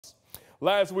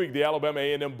Last week, the Alabama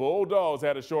A&M Bulldogs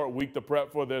had a short week to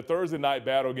prep for their Thursday night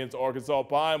battle against Arkansas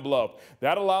Pine Bluff.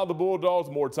 That allowed the Bulldogs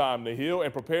more time to heal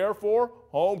and prepare for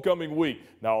homecoming week.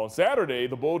 Now on Saturday,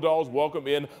 the Bulldogs welcome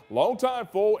in longtime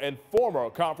foe and former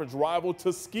conference rival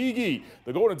Tuskegee.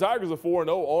 The Golden Tigers are 4-0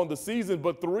 on the season,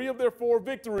 but 3 of their 4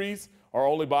 victories are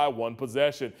only by 1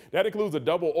 possession. That includes a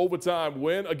double overtime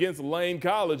win against Lane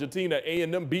College, a team that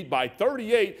A&M beat by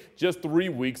 38 just 3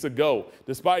 weeks ago.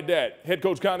 Despite that, head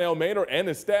coach Connell Maynor and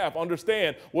his staff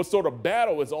understand what sort of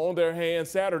battle is on their hands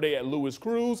Saturday at Louis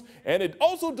Cruz, and it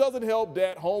also doesn't help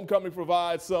that homecoming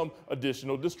provides some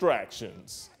additional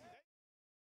distractions.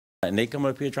 And they come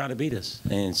up here trying to beat us,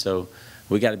 and so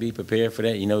we got to be prepared for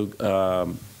that. You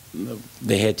know,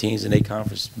 they had teams in their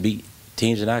conference beat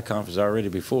teams in our conference already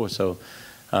before, so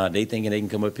they thinking they can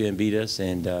come up here and beat us,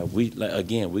 and we got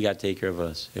to take care of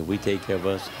us. If we take care of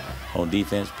us on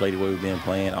defense, play the way we've been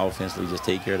playing, offensively just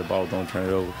take care of the ball, don't turn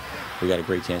it over, we got a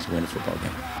great chance to win the football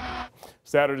game.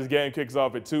 Saturday's game kicks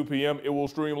off at 2 p.m. It will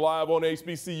stream live on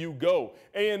HBCU Go.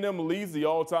 A&M leads the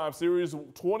all-time series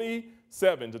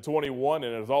 27-21, and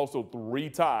there's also 3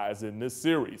 ties in this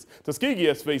series. Tuskegee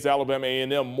has faced Alabama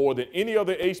A&M more than any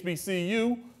other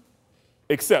HBCU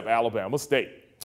except Alabama State.